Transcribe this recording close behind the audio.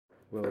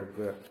Well,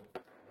 good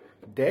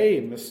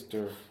day,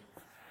 Mr.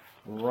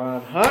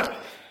 Ron Hunt.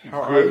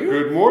 How are you?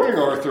 Good morning,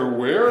 Arthur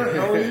Ware.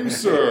 How are you,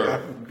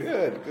 sir?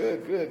 Good.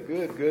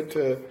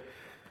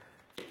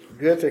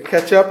 Good to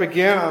catch up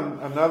again on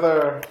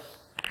another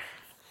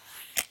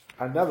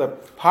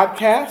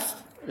podcast.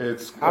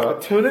 It's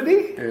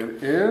opportunity.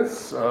 It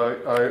is.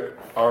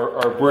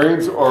 Our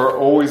brains are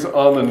always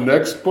on the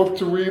next book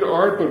to read,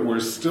 Art, but we're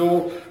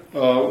still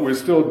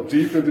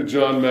deep into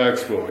John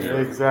Maxwell here.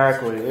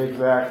 Exactly.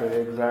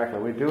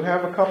 We do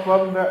have a couple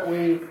of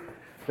them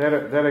that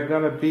are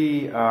going to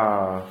be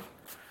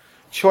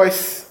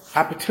choice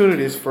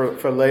opportunities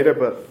for later.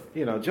 But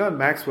John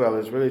Maxwell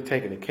is really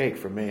taking the cake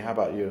for me. How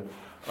about you?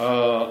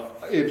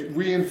 It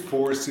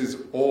reinforces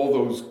all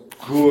those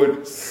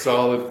good,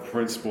 solid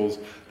principles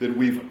that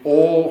we've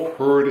all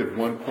heard at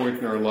one point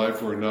in our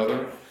life or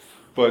another,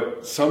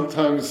 but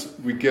sometimes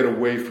we get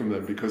away from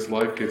them because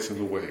life gets in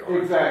the way.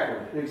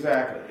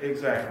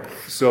 Exactly.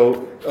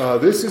 So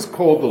this is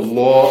called the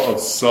law of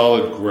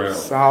solid ground.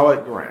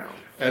 Solid ground.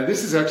 And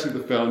this is actually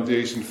the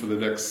foundation for the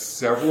next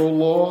several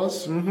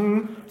laws.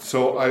 Mm-hmm.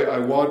 So I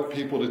want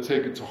people to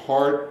take it to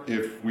heart.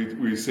 If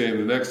we say in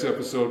the next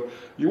episode,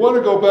 you want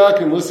to go back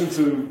and listen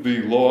to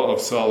the law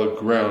of solid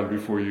ground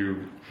before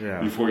you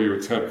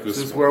attempt this.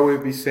 This is where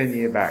we'll be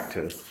sending you back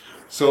to.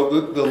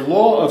 So the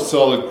law of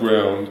solid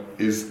ground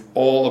is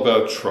all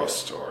about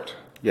trust, Art.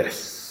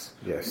 Yes.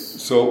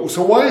 So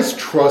why is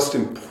trust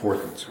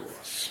important to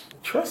us?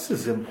 Trust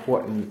is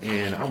important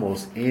in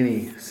almost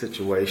any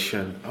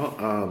situation.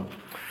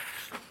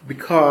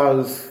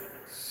 Because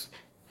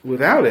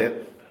without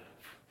it,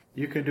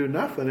 you can do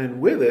nothing,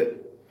 and with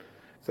it,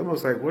 it's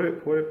almost like what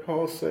did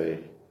Paul say?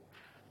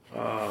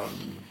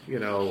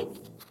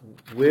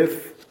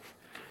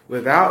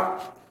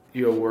 Without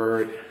your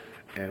word,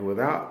 and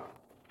without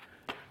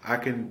I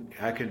can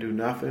do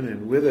nothing,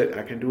 and with it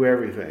I can do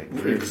everything.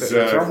 Exactly.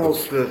 It's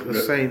almost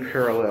the same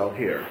parallel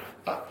here.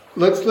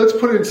 Let's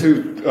put it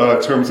into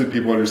terms that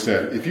people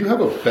understand. If you have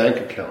a bank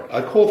account,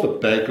 I call it the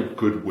bank of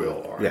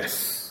goodwill, Art.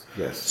 Yes.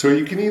 So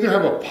you can either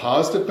have a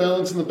positive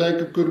balance in the bank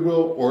of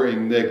goodwill or a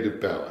negative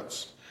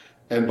balance.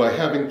 And by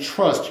having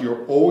trust,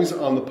 you're always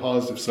on the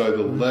positive side of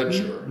the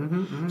ledger.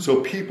 Mm-hmm.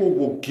 So people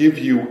will give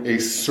you a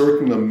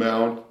certain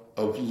amount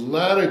of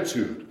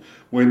latitude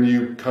when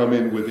you come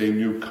in with a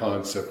new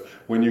concept,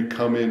 when you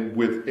come in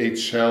with a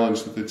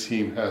challenge that the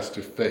team has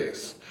to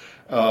face.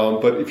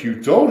 But if you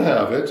don't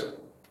have it,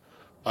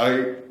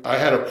 I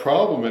had a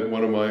problem at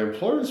one of my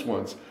employers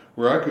once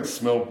where I could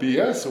smell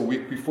BS a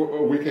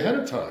week ahead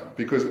of time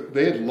because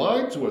they had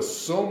lied to us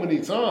so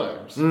many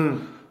times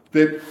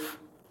that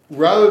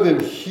rather than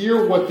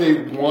hear what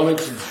they wanted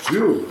to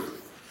do,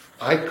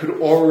 I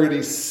could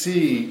already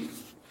see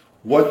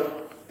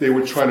what they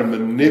were trying to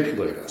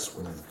manipulate us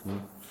with. Mm-hmm.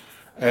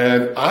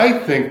 And I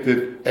think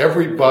that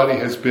everybody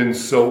has been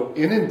so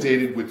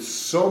inundated with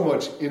so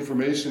much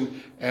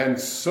information and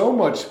so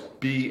much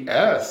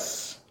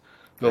BS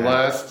the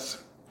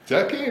last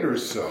decade or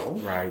so.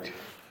 Right.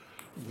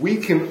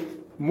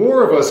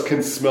 More of us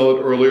can smell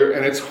it earlier,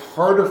 and it's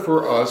harder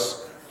for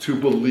us to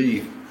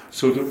believe.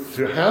 So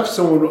to have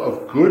someone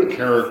of good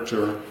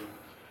character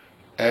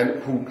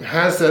and who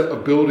has that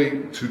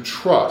ability to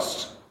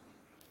trust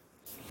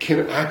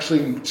can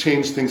actually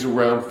change things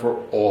around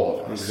for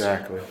all of us.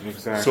 Exactly.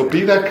 So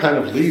be that kind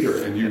of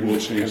leader, and you will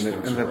change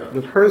things around.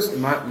 The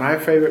person, my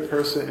favorite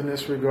person in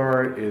this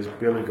regard is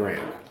Billy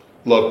Graham.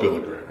 Love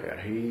Billy Graham. Yeah,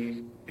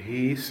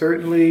 he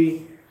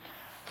certainly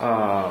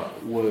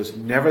was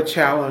never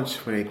challenged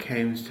when it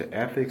came to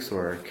ethics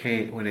or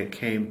when it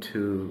came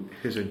to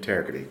his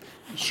integrity.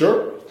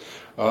 Sure.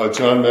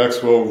 John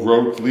Maxwell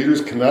wrote,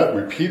 "Leaders cannot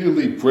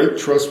repeatedly break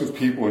trust with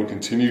people and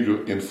continue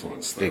to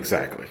influence them."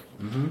 Exactly.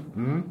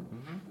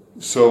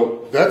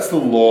 So that's the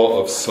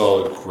law of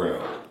solid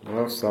ground.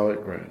 Law of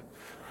solid ground.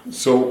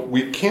 So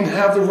we can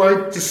have the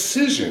right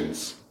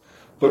decisions,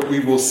 but we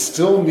will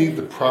still need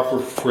the proper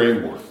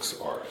frameworks,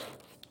 Art.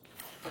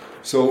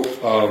 So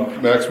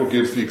Maxwell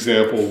gives the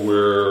example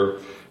where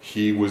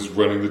he was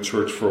running the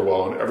church for a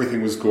while and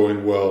everything was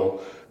going well.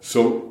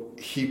 So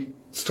he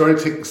started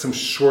taking some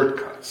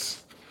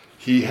shortcuts.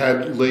 He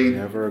had laid...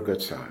 Never a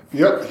good sign.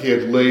 Yep. He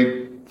had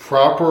laid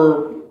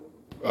proper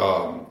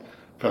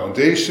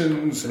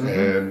foundations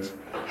and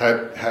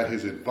had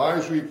his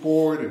advisory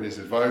board, and his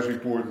advisory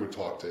board would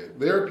talk to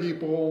their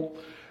people.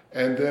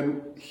 And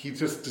then he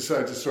just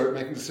decided to start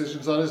making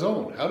decisions on his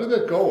own. How did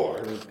that go,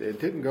 Art? It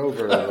didn't go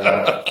very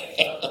well.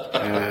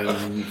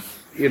 And,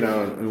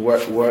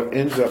 what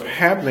ends up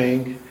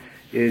happening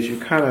is you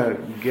kind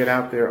of get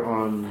out there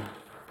on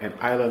an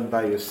island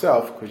by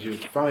yourself because you're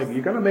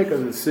going to make a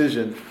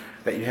decision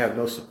that you have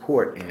no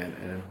support in.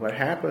 And what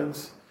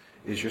happens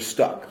is you're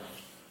stuck.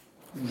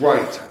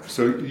 Right.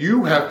 So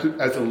you have to,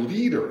 as a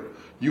leader,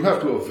 you have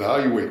to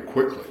evaluate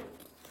quickly.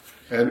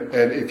 And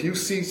if you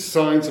see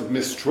signs of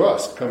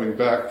mistrust coming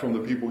back from the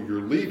people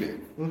you're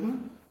leading,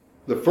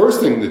 the first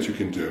thing that you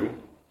can do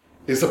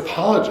is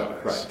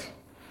apologize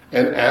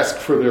and ask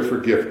for their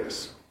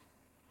forgiveness.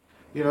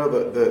 You know,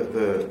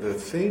 the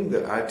thing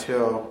that I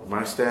tell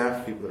my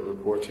staff, people that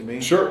report to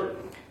me, Sure.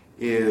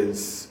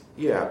 is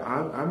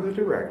I'm the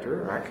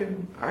director. I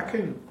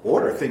can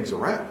order things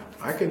around.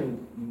 I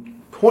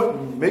can point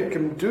and make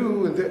them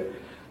do and that.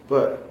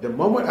 But the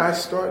moment I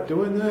start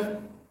doing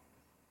that,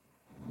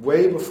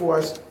 way before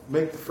I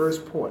make the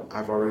first point,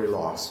 I've already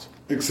lost.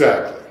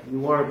 Exactly. You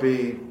want to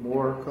be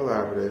more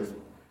collaborative.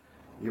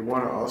 You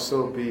want to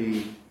also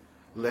be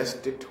less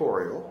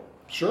dictatorial.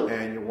 Sure.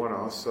 And you want to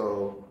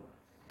also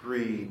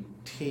breed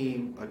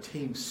a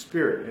team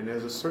spirit. And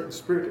there's a certain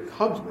spirit that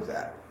comes with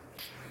that.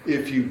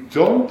 If you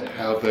don't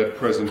have that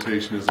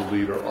presentation as a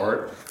leader,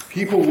 Art,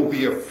 people will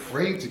be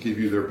afraid to give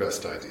you their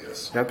best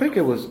ideas. I think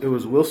it was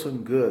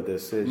Wilson Good that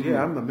says,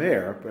 I'm the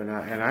mayor, and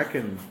I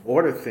can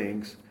order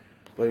things,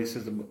 but he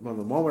says, from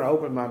the moment I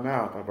open my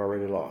mouth, I've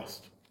already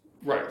lost.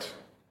 Right.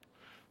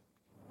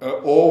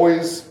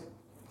 Always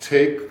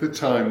take the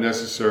time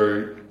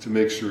necessary to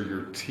make sure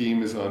your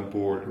team is on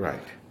board.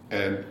 Right.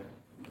 And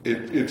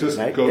it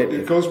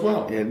goes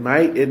well. It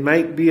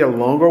might be a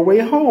longer way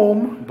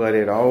home, but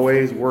it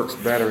always works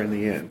better in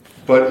the end.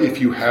 But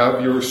if you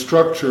have your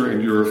structure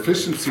and your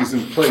efficiencies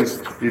in place,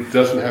 it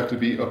doesn't have to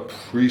be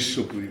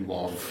appreciably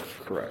longer.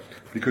 Correct.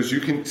 Because you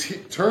can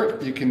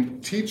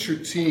teach your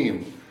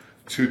team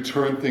to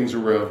turn things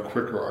around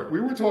quicker. Art.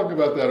 We were talking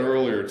about that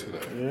earlier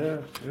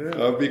today.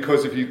 Yeah.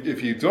 Because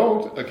if you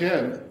don't,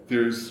 again,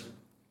 there's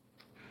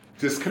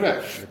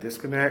disconnect.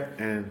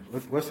 Disconnect, and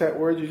what's that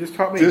word you just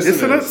taught me?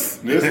 Dissonance.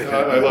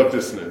 I love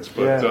dissonance,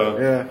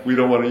 but we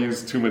don't want to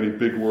use too many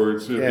big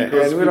words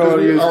because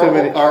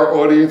our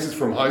audience is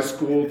from high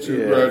school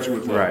to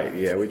graduate level. Right,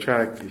 yeah, we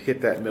try to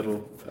hit that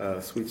middle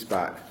sweet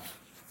spot.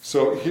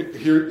 So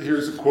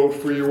here's a quote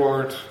for you,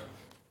 Art.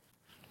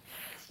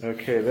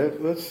 Okay,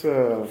 let's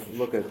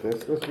look at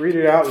this. Let's read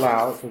it out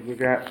loud because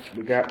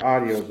we got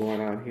audio going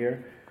on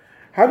here.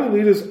 How do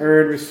leaders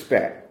earn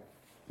respect?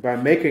 By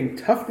making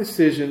tough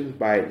decisions,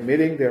 by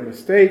admitting their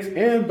mistakes,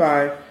 and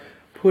by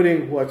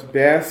putting what's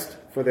best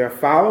for their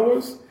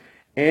followers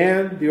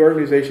and the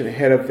organization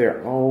ahead of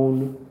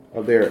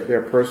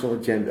their personal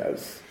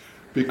agendas.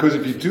 Because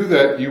if you do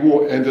that, you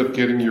will end up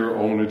getting your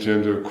own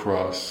agenda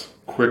across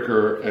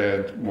quicker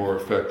and more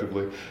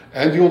effectively.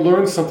 And you'll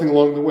learn something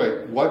along the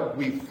way. What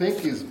we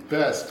think is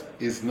best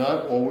is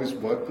not always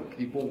what the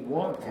people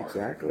want.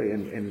 Exactly.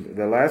 And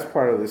the last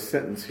part of the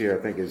sentence here,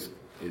 I think, is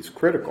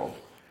critical.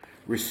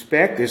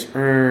 Respect is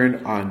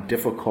earned on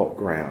difficult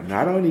ground,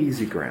 not on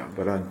easy ground,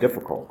 but on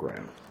difficult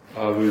ground.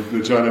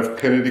 The John F.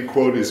 Kennedy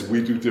quote is,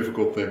 "We do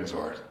difficult things,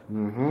 Art,"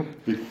 and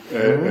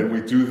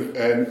we do,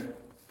 and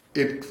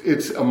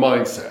it's a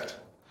mindset,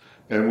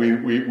 and we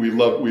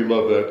love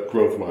that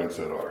growth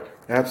mindset, Art.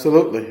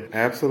 Absolutely.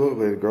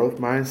 The growth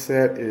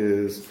mindset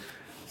is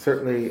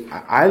certainly,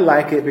 I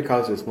like it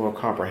because it's more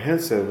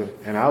comprehensive,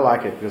 and I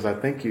like it because I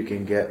think you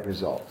can get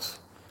results.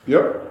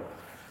 Yep.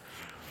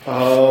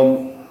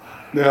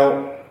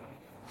 Now,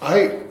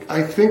 I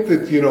think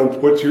that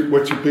what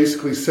you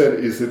basically said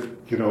is that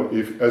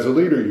if as a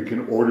leader you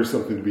can order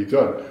something to be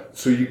done,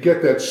 so you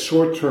get that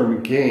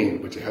short-term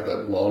gain, but you have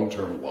that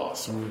long-term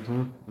loss.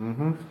 And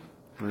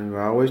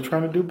we're always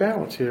trying to do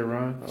balance here,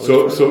 Ron.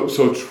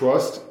 So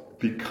trust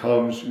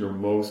becomes your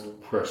most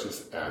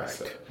precious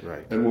asset.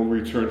 Right. And we'll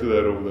return to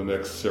that over the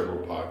next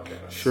several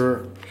podcasts.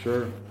 Sure.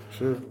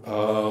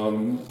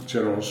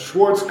 General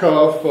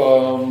Schwarzkopf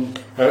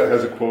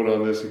has a quote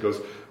on this. He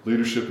goes,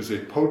 "Leadership is a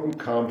potent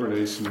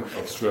combination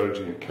of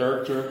strategy and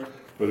character,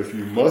 but if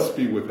you must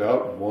be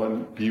without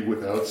one, be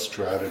without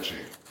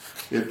strategy."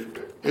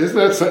 Isn't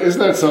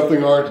that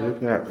something, Art?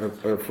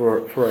 For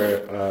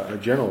a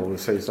general to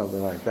say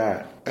something like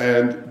that.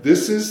 And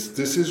this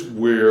is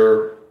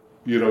where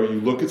you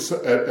look at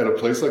a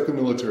place like the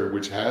military,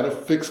 which had a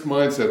fixed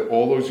mindset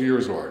all those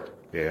years, Art.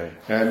 Yeah.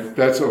 And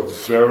that's a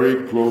very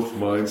growth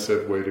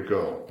mindset way to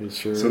go. It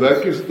sure so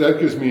is. that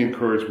gives me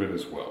encouragement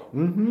as well.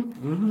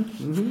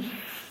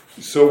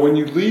 So when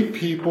you lead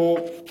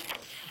people,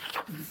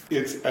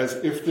 it's as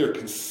if they're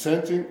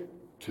consenting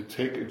to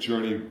take a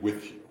journey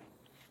with you.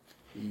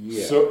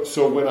 Yeah.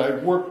 So when I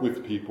work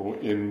with people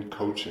in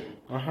coaching,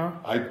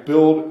 I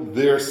build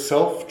their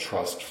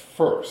self-trust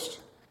first.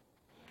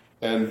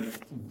 And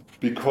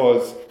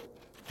because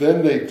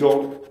then they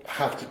don't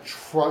have to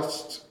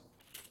trust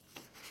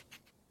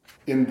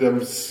in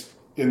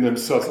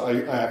themselves. I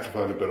have to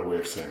find a better way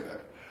of saying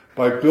that.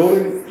 By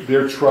building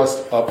their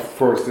trust up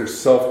first, their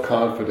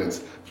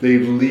self-confidence, they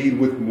lead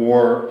with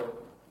more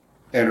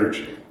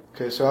energy.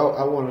 Okay, so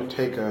I want to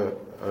take a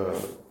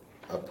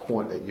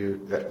point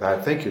that I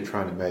think you're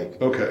trying to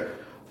make. Okay.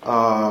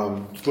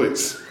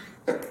 Please.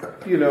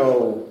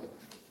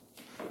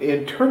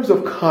 In terms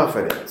of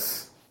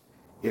confidence,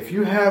 if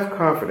you have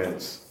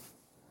confidence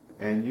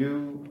and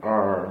you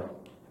are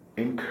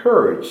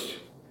encouraged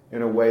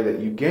in a way that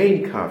you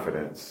gain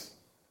confidence,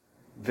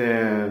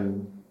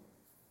 then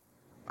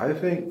I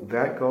think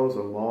that goes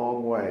a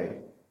long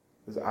way.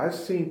 Because I've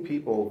seen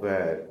people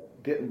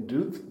that didn't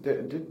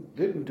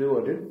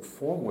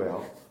perform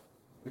well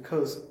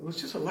because it was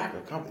just a lack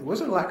of confidence. It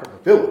wasn't a lack of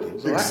ability. It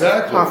was a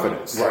lack of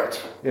confidence.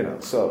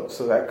 Right. So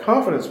that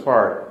confidence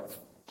part,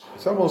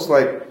 it's almost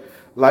like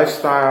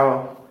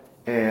lifestyle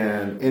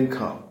and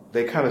income.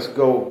 They kind of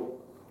go,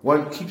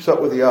 one keeps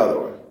up with the other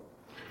one.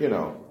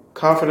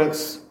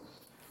 Confidence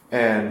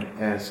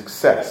and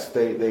success.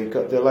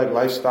 They're like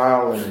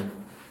lifestyle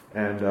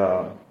and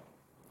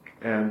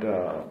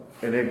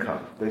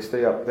income. They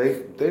stay up.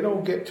 They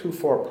don't get too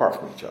far apart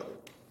from each other.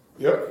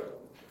 Yep.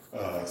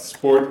 A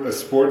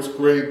sports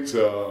great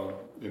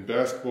in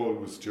basketball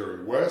was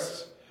Jerry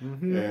West,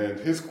 and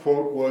his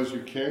quote was,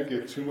 "You can't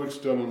get too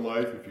much done in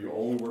life if you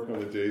only work on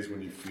the days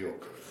when you feel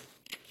good."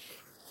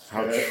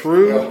 How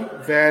true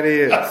that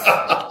is.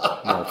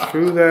 How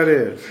true that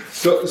is.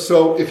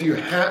 So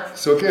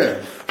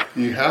again,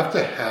 you have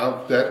to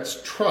have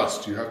that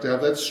trust. You have to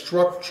have that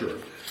structure.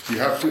 You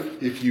have to,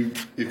 if you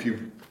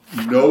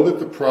know that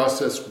the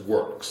process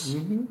works,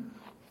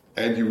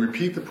 and you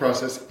repeat the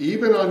process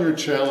even on your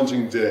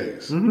challenging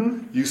days,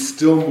 you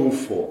still move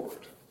forward.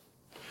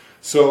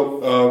 So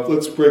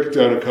let's break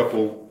down a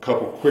couple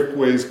quick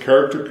ways.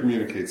 Character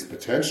communicates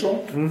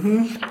potential.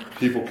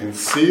 People can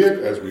see it,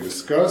 as we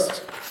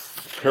discussed.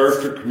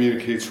 Character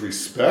communicates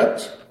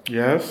respect.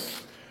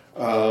 Yes.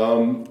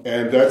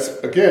 And that's,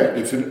 again,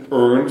 it's an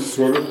earned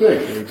sort of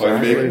thing. Exactly. By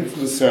making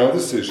the sound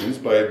decisions,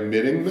 by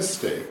admitting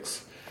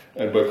mistakes,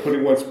 and by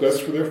putting what's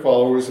best for their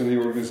followers and the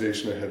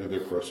organization ahead of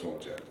their personal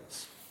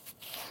agendas.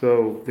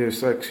 So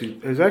there's actually,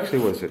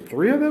 was it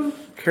 3 of them?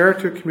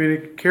 Character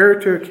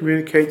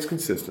communicates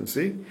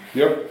consistency.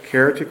 Yep.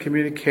 Character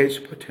communicates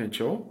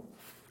potential.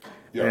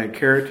 Yep. And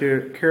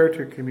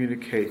character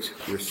communicates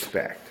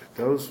respect.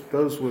 Those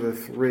were the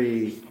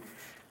 3.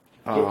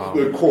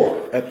 The core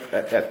at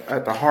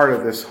the heart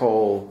of this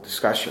whole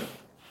discussion.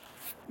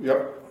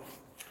 Yep.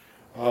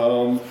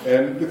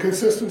 And the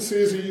consistency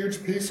is a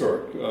huge piece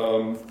of it.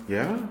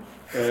 Yeah.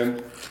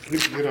 And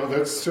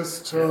that's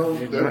just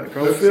you don't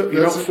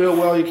feel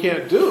well, you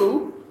can't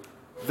do,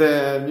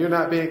 then you're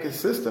not being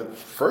consistent.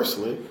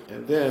 Firstly,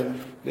 and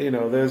then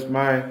there's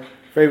my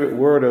favorite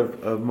word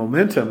of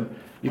momentum.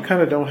 You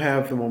kind of don't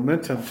have the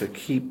momentum to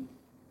keep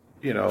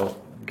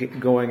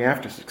going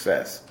after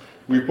success.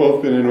 We've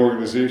both been in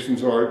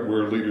organizations, Art,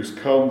 where leaders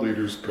come,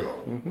 leaders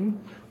go.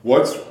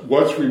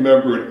 What's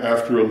remembered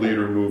after a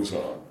leader moves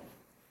on?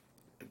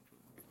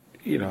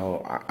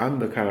 I'm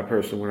the kind of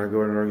person, when I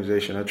go in an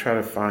organization, I try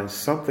to find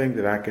something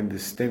that I can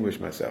distinguish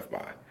myself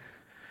by.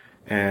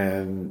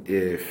 And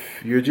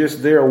if you're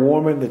just there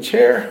warming the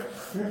chair,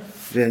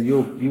 then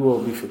you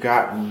will be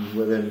forgotten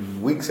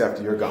within weeks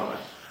after you're gone.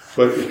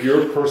 But if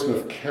you're a person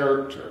of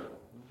character,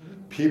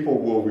 people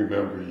will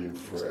remember you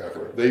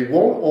forever. They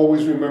won't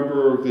always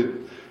remember that,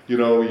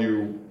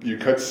 you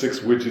cut 6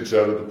 widgets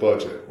out of the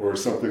budget or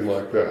something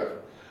like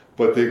that.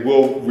 But they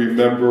will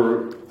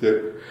remember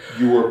that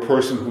you were a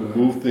person who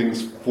moved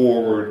things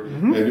forward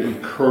and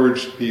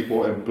encouraged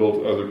people and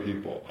built other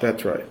people.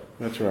 That's right.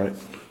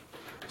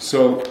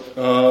 So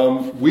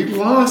we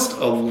lost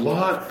a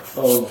lot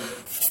of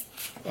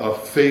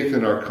faith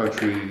in our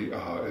country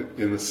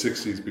in the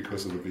 60s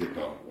because of the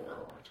Vietnam War.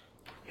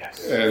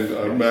 Yes.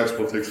 And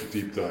Maxwell takes a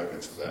deep dive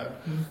into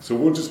that. So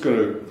we're just going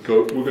to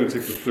go. We're going to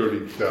take the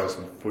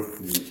 30,000 foot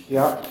view.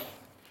 Yeah.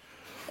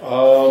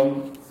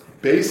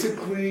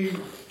 Basically,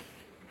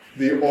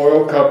 the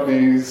oil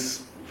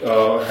companies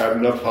had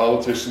enough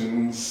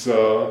politicians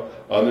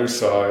on their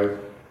side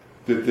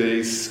that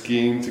they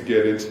schemed to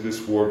get into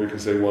this war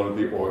because they wanted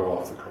the oil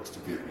off the coast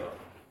of Vietnam.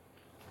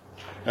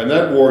 And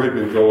that war had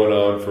been going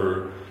on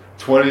for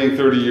 20,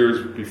 30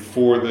 years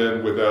before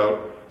then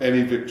without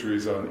any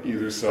victories on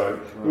either side.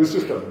 It was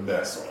just a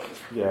mess on it.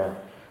 Yeah.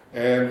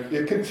 And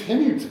it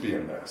continued to be a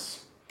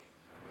mess.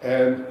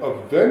 And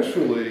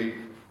eventually,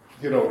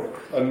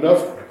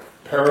 enough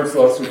parents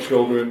lost their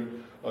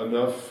children,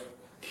 enough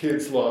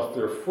kids lost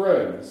their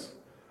friends,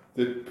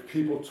 that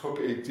people took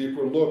a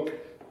deeper look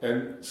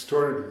and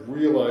started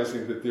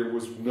realizing that there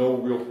was no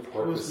real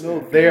purpose. There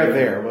was no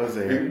there, was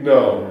there?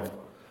 No.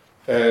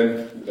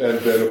 And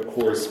then, of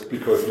course,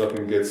 because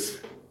nothing gets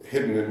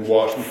hidden in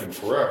Washington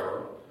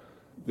forever,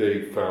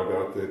 they found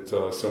out that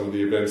some of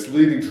the events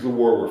leading to the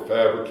war were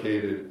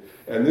fabricated,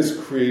 and this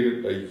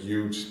created a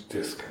huge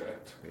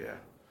disconnect. Yeah.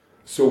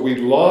 So we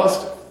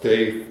lost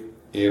faith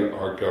in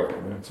our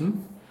government.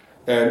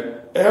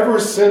 And ever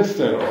since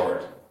then,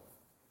 Art,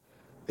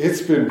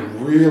 it's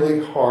been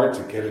really hard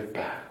to get it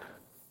back.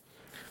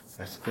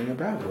 That's the thing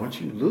about it. Once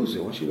you lose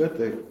it, once you let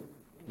the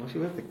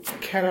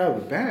cat out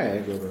of the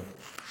bag or the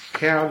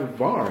cat out of the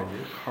barn,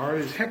 it's hard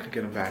as heck to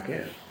get them back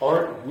in.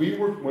 Art,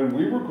 when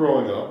we were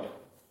growing up,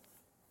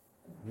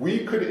 we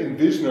could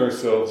envision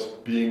ourselves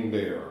being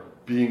mayor,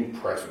 being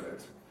president.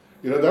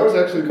 That was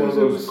actually one of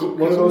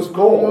those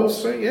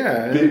goals.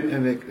 And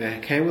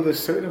it came with a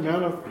certain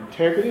amount of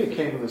integrity. It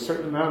came with a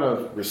certain amount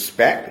of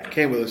respect. It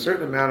came with a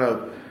certain amount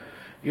of,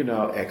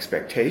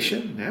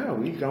 expectation. Now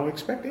we don't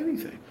expect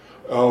anything.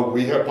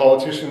 We have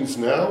politicians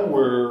now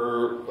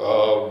where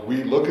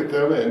we look at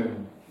them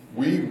and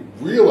we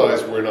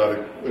realize we're not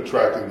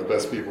attracting the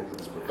best people to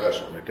this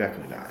profession. We're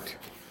definitely not.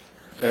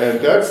 And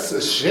that's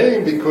a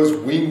shame because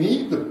we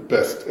need the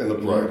best and the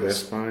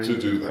brightest fine. to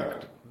do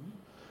that.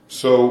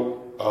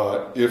 So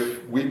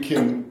if we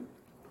can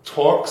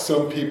talk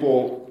some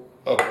people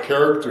of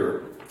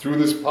character through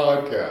this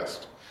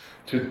podcast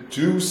to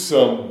do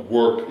some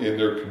work in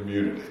their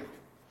community,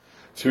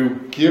 to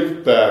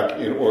give back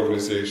in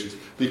organizations,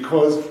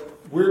 because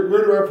where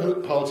do our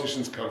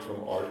politicians come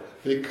from, Art?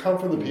 They come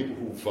from the people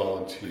who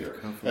volunteer,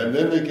 and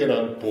then they get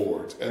on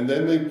boards, and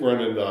then they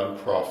run a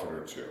nonprofit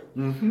or two.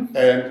 Mm-hmm.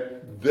 And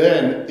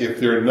then, if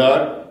they're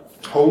not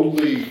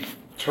totally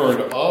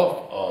turned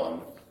off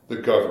on the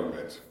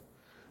government,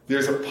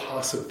 there's a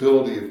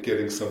possibility of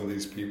getting some of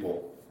these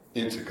people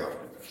into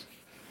government.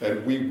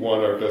 And we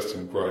want our best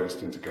and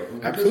brightest into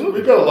government. Absolutely.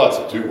 We've got a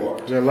lot to do,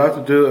 Art. There's a lot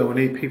to do, and we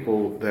need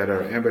people that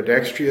are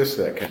ambidextrous,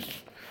 that can,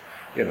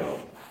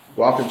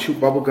 walk and chew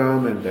bubble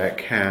gum, and that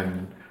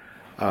can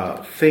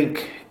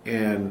think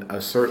in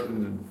a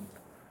certain,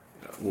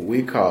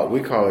 we call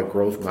it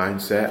growth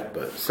mindset.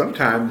 But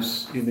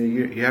sometimes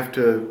you have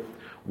to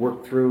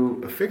work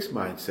through a fixed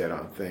mindset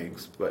on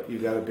things, but you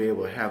got to be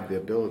able to have the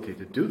ability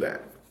to do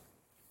that.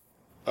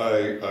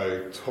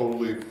 I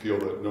totally feel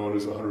that no one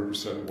is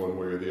 100% one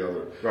way or the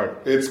other. Right.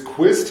 It's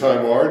quiz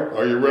time, Art.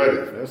 Are you ready?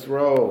 Let's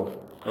roll.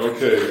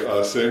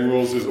 Okay, same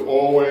rules as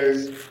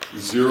always.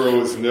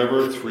 0 is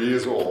never, 3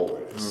 is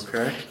always.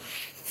 Okay.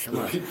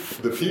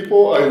 The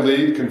people I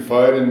lead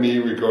confide in me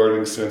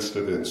regarding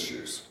sensitive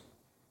issues.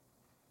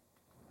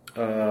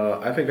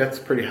 I think that's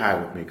pretty high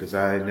with me because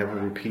I never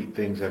repeat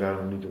things that I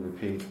don't need to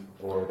repeat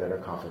or that are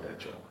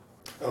confidential.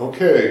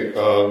 Okay,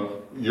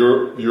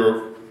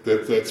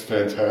 that's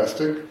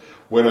fantastic.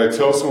 When I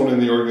tell someone in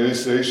the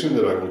organization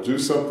that I will do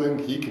something,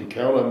 he can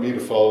count on me to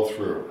follow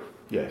through.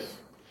 Yes.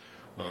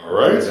 All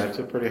right. Yeah, that's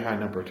a pretty high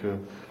number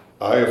too.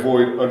 I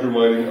avoid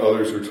undermining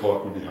others or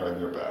talking behind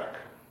their back.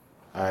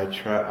 I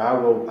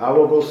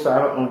will go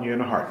silent on you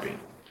in a heartbeat.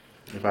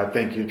 If I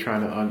think you're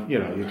trying to,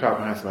 you're talking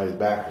behind somebody's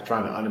back, or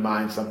trying to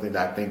undermine something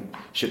that I think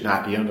should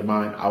not be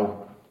undermined,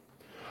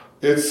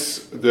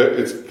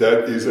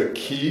 that is a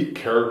key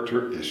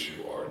character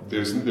issue, Art.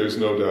 There's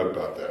no doubt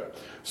about that.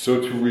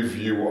 So to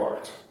review,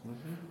 Art,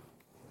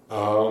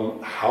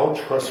 how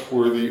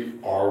trustworthy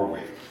are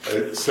we?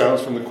 It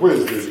sounds from the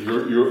quiz that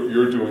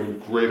you're doing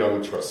great on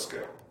the trust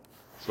scale.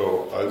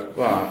 So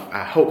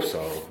I hope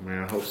so.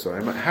 I hope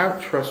so. How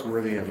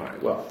trustworthy am I?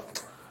 Well,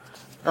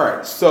 all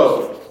right.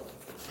 So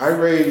I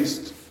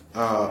raised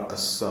a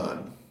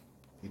son.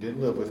 He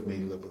didn't live with me.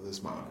 He lived with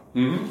his mom.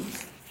 Mm-hmm.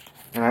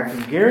 And I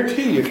can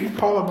guarantee you, if you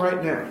call him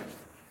right now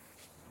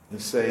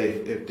and say,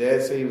 if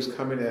Dad said he was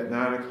coming at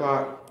 9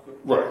 o'clock,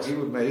 right, he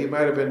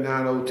might have been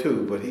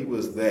 9:02, but he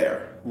was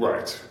there.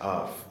 Right.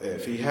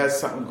 If he has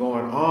something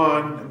going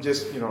on,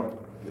 just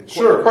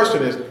sure. The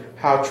question is,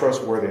 how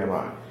trustworthy am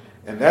I?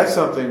 And that's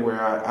something where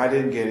I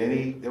didn't get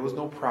any. There was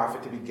no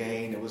profit to be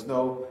gained. There was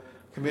no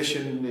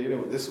commission.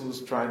 This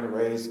was trying to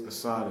raise a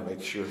son and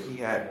make sure he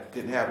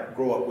didn't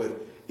grow up with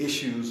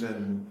issues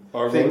and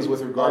things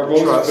with regard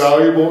to trust. Our most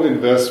valuable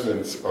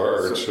investments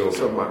are our children.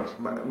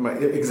 So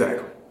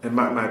exactly. And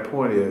my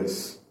point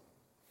is,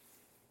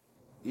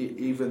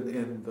 even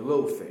in the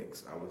little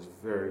things, I was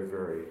very,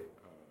 very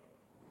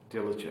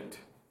diligent.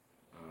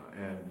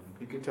 And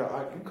you can tell.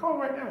 I can call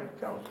him right now. You can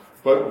tell him.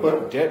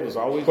 But Dad was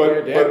always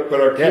there.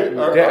 Dad,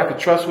 I could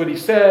trust what he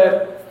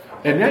said,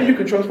 and now you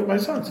can trust what my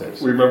son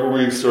says. Remember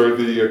when we started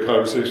the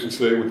conversation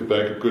today with the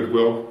Bank of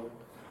Goodwill?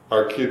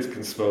 Our kids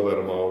can smell that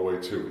a mile away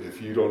too. If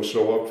you don't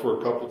show up for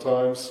a couple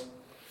times,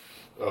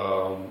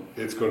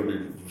 it's going to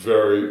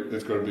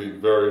be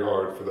very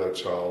hard for that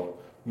child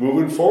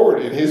moving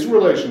forward in his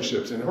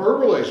relationships, in her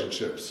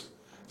relationships,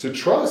 to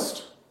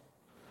trust.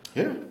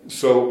 Yeah.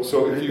 So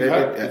if you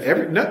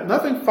have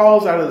nothing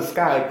falls out of the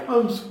sky, it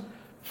comes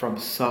from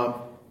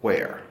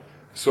somewhere.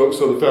 So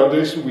the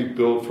foundation we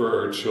build for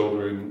our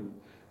children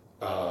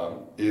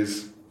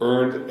is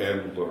earned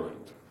and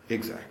learned.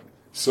 Exactly.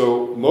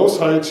 So most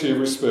high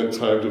achievers spend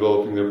time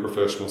developing their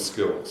professional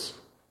skills,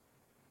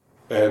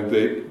 and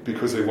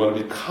because they want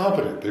to be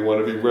competent, they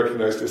want to be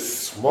recognized as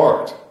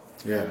smart.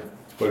 Yeah.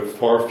 But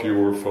far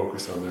fewer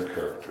focus on their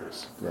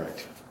characters.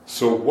 Right.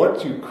 So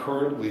what do you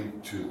currently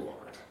do,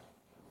 Art,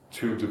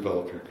 to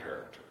develop your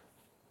character?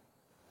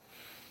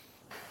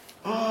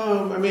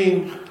 I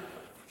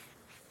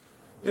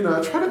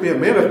try to be a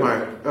man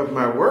of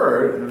my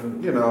word,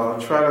 and I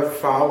try to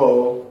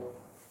follow,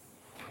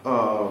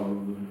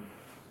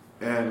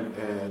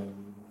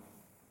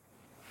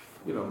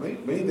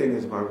 main thing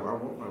is I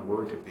want my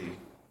word to be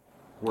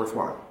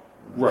worthwhile.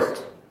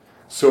 Right.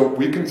 So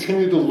we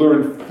continue to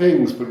learn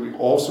things, but we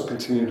also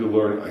continue to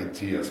learn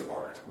ideas,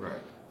 Art. Right.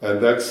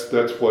 And that's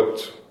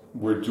what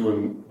we're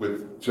doing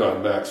with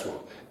John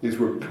Maxwell, is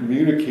we're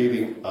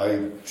communicating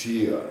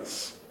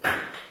ideas.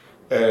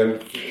 And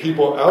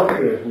people out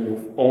there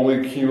who've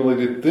only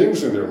accumulated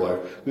things in their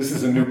life, this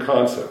is a new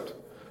concept.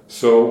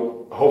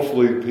 So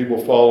hopefully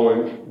people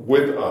following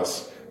with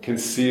us can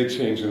see a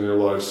change in their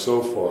lives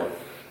so far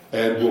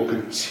and will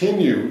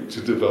continue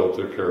to develop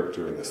their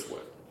character in this way.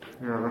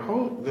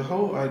 The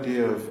whole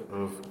idea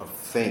of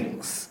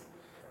things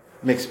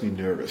makes me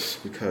nervous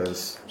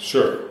because,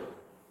 Sure.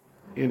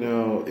 you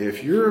know,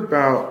 if you're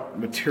about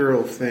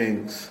material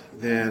things,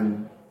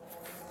 then,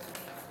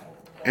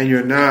 and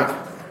you're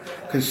not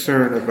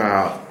concerned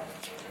about,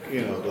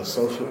 you know, the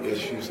social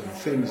issues and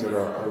things that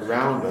are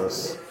around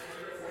us.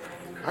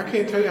 I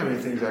can't tell you how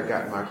many things I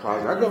got in my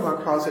closet. I go in my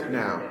closet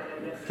now,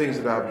 things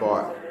that I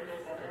bought,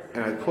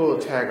 and I pull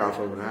a tag off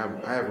of it,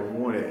 and I haven't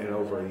worn it in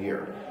over a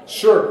year.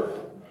 Sure.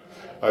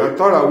 I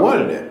thought I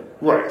wanted it.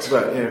 Right.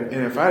 But and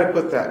if I had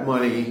put that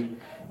money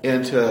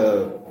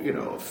into, you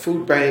know, a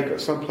food bank or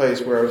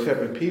someplace where I was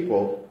helping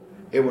people,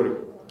 it would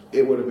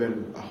have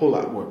been a whole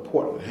lot more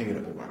important than hanging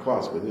up in my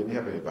closet, but it didn't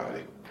help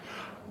anybody.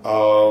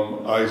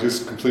 I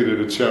just completed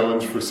a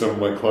challenge for some of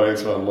my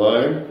clients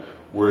online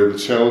where the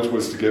challenge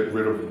was to get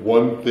rid of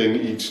one thing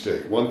each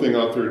day. One thing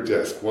off their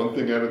desk, one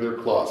thing out of their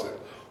closet,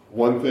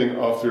 one thing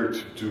off their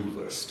to-do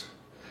list,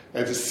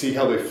 and to see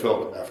how they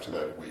felt after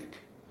that week.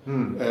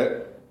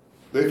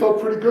 They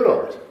felt pretty good,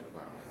 Art.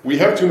 We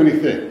have too many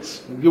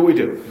things. Yeah, we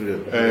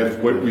do.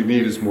 And what we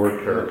need is more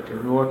character.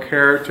 More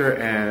character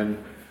and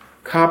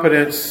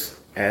competence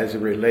as it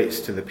relates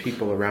to the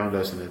people around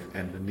us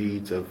and the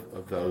needs of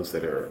those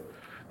that are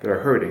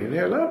hurting. And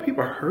there are a lot of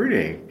people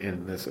hurting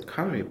in this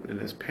economy, in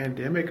this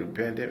pandemic.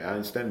 I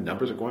understand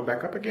numbers are going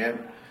back up again.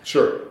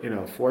 Sure. You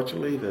know,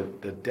 fortunately,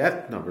 the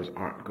death numbers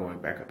aren't going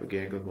back up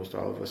again because most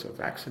all of us are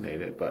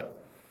vaccinated. But,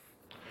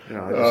 you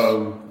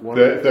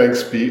know,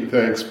 thanks be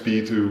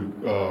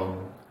to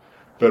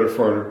better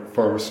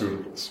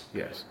pharmaceuticals.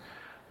 Yes.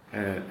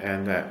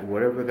 And that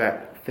whatever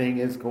that thing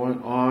is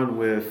going on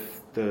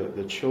with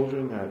the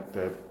children that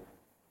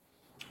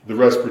the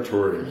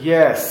respiratory.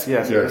 Yes.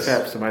 I just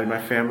had somebody in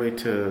my family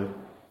to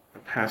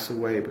pass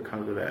away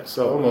because of that.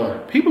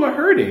 So people are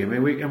hurting. I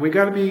mean, we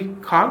got to be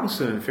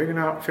cognizant and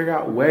figure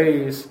out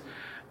ways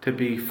to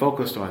be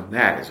focused on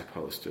that as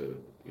opposed to,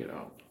 you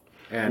know,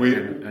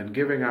 and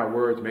giving our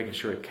words, making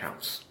sure it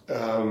counts.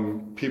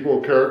 People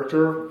of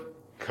character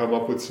come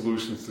up with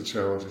solutions to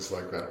challenges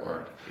like that,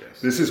 Art.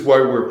 Yes. This is why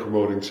we're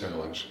promoting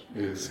challenge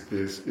is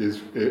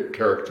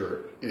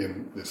character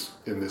in this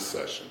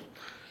session.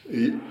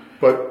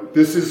 But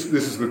this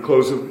is a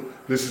close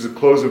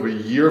of a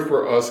year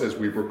for us as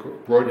we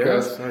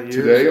broadcast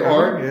today,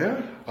 Art.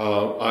 Yeah.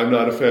 I'm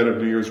not a fan of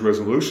New Year's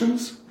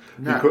resolutions.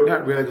 Not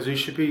really, because you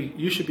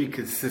should be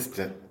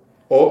consistent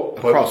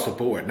across the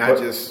board, not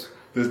just.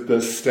 The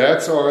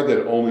stats are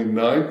that only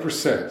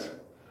 9%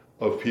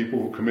 of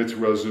people who commit to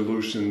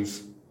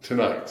resolutions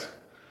tonight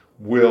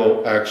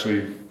will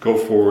actually go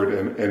forward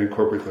and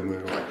incorporate them in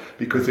their life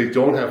because they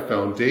don't have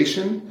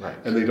foundation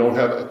and they don't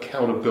have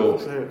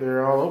accountability.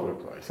 They're all over the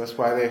place. That's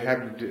why they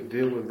have to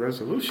deal with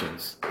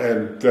resolutions.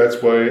 And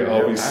that's why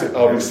I'll be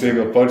seeing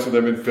a bunch of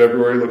them in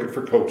February looking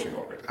for coaching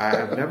already. I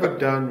have never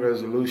done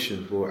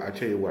resolutions, but I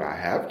tell you what I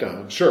have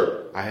done.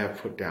 Sure. I have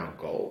put down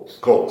goals.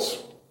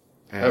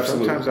 And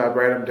Absolutely. Sometimes I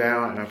write them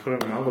down and I put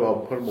them in an envelope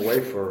and put them away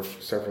for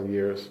several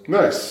years.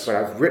 Nice. But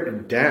I've written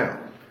them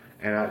down.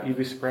 And you'd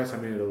be surprised how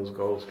many of those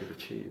goals get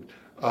achieved.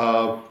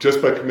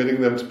 Just by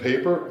committing them to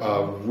paper,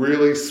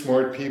 really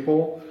smart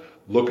people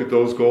look at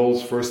those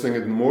goals first thing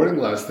in the morning,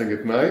 last thing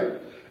at night,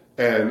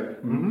 and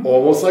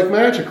almost like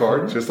magic,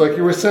 Art, just like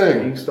you were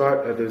saying. You can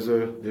start. There's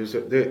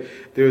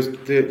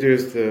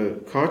the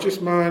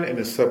conscious mind and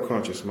the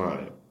subconscious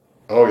mind.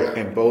 Oh yeah,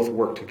 and both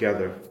work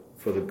together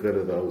for the good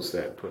of those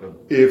that put them.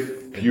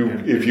 If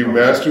you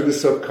master the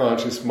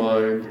subconscious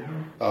mind,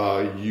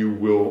 you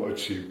will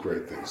achieve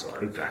great things,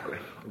 Art. Exactly.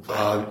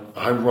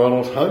 I'm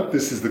Ronald Hunt.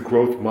 This is the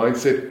Growth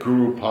Mindset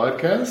Guru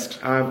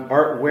podcast. I'm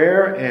Art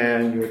Ware,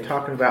 and you're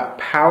talking about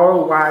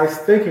Power Wise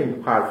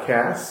Thinking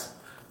podcasts.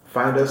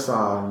 Find us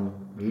on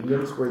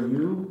mediums where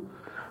you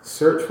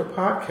search for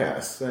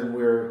podcasts. And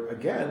we're,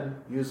 again,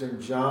 using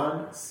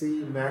John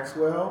C.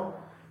 Maxwell,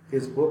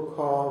 his book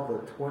called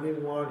The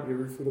 21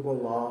 Irrefutable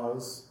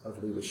Laws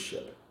of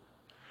Leadership.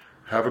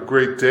 Have a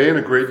great day and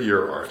a great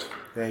year, Art.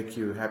 Thank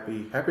you.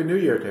 Happy New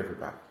Year to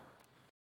everybody.